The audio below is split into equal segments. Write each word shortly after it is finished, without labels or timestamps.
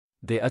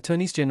The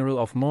attorneys general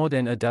of more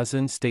than a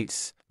dozen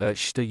states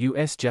urged the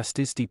U.S.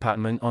 Justice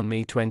Department on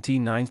May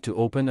 29 to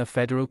open a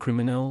federal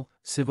criminal,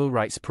 civil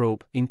rights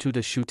probe into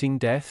the shooting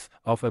death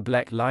of a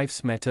Black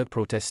Lives Matter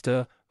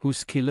protester,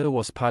 whose killer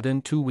was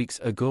pardoned 2 weeks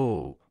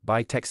ago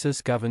by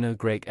Texas Governor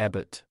Greg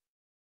Abbott.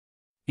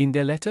 In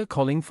their letter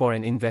calling for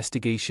an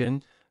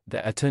investigation,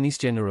 the attorneys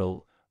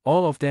general,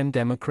 all of them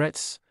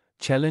Democrats,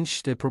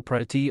 challenged the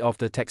propriety of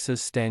the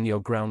Texas Stand Your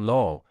Ground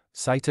law,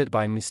 cited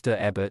by Mr.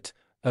 Abbott,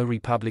 a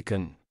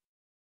Republican,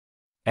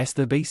 as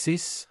the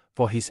basis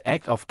for his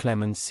act of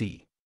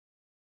clemency.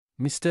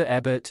 Mr.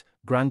 Abbott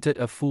granted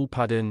a full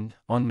pardon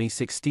on May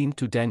 16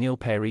 to Daniel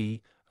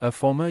Perry, a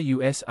former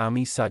U.S.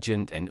 Army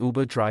sergeant and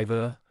Uber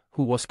driver,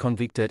 who was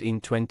convicted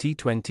in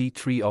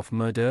 2023 of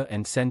murder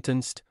and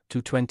sentenced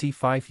to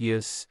 25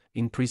 years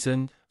in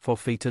prison for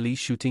fatally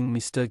shooting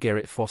Mr.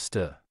 Garrett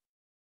Foster,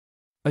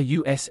 a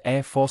U.S.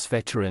 Air Force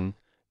veteran,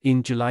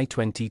 in July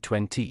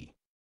 2020.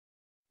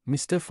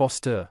 Mr.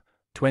 Foster,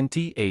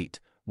 28,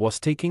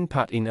 was taking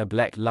part in a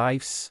Black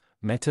Lives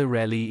Matter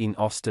rally in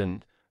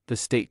Austin, the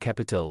state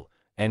capital,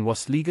 and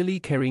was legally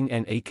carrying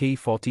an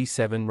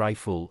AK-47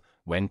 rifle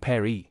when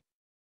Perry,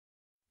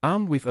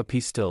 armed with a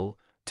pistol,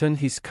 turned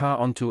his car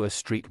onto a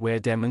street where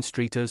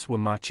demonstrators were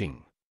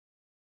marching.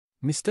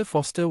 Mr.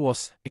 Foster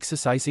was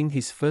exercising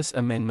his First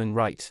Amendment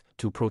right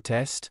to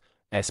protest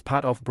as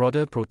part of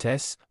broader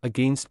protests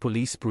against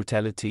police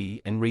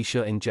brutality and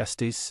racial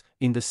injustice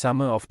in the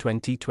summer of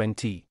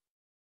 2020.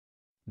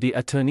 The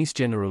attorneys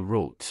general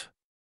wrote.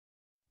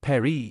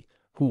 Perry,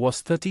 who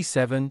was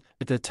 37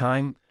 at the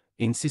time,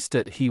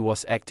 insisted he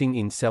was acting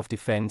in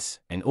self-defense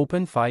and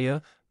opened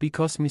fire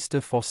because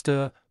Mr.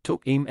 Foster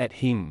took aim at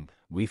him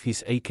with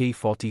his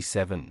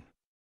AK-47.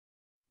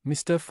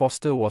 Mr.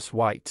 Foster was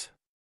white,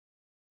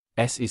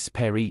 as is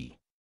Perry.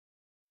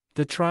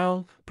 The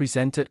trial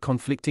presented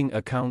conflicting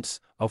accounts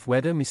of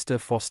whether Mr.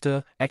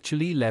 Foster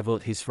actually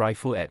leveled his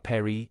rifle at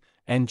Perry,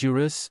 and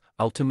jurors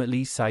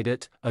ultimately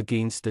sided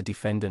against the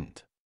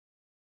defendant.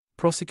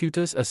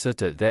 Prosecutors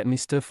asserted that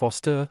Mr.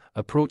 Foster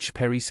approached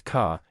Perry's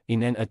car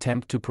in an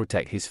attempt to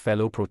protect his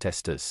fellow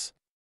protesters,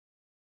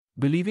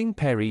 believing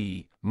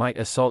Perry might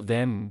assault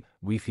them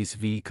with his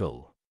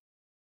vehicle.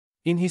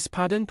 In his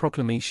pardon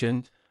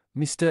proclamation,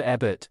 Mr.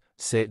 Abbott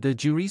said the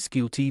jury's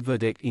guilty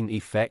verdict in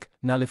effect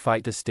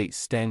nullified the state's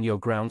Stand Your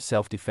Ground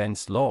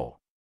self-defense law,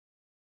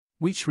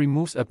 which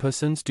removes a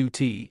person's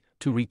duty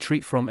to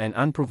retreat from an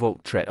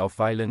unprovoked threat of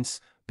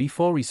violence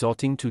before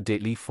resorting to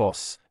deadly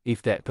force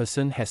if that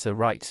person has a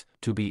right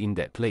to be in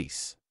that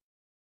place.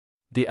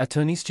 The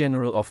attorneys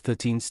general of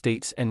 13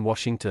 states and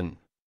Washington,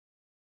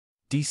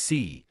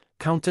 D.C.,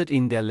 countered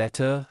in their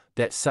letter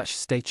that such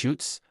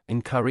statutes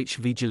encourage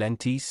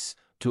vigilantes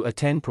to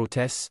attend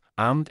protests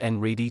armed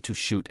and ready to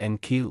shoot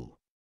and kill.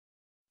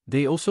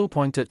 They also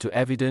pointed to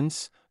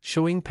evidence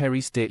showing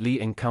Perry's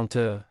deadly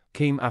encounter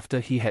came after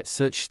he had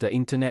searched the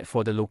internet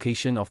for the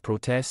location of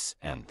protests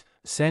and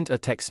sent a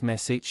text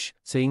message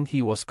saying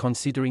he was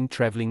considering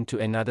traveling to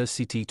another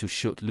city to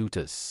shoot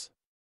looters.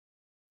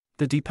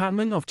 The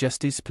Department of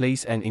Justice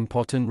plays an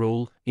important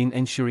role in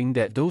ensuring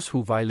that those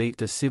who violate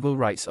the civil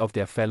rights of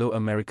their fellow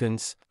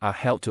Americans are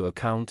held to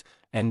account,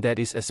 and that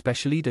is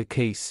especially the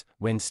case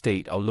when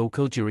state or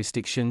local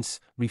jurisdictions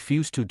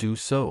refuse to do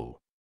so.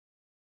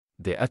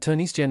 The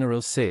attorneys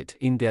general said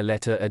in their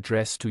letter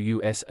addressed to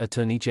U.S.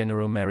 Attorney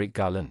General Merrick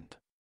Garland.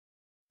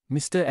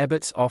 Mr.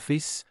 Abbott's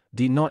office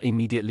did not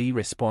immediately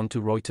respond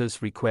to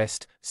Reuters'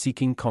 request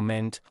seeking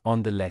comment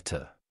on the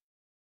letter.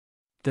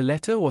 The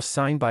letter was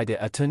signed by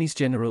the Attorneys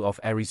General of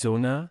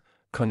Arizona,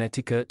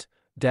 Connecticut,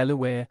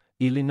 Delaware,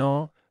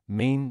 Illinois,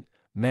 Maine,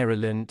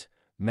 Maryland,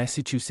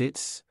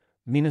 Massachusetts,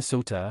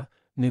 Minnesota,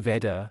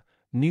 Nevada,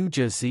 New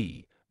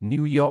Jersey,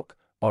 New York,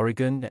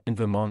 Oregon, and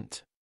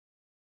Vermont,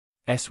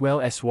 as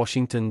well as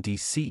Washington,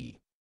 D.C.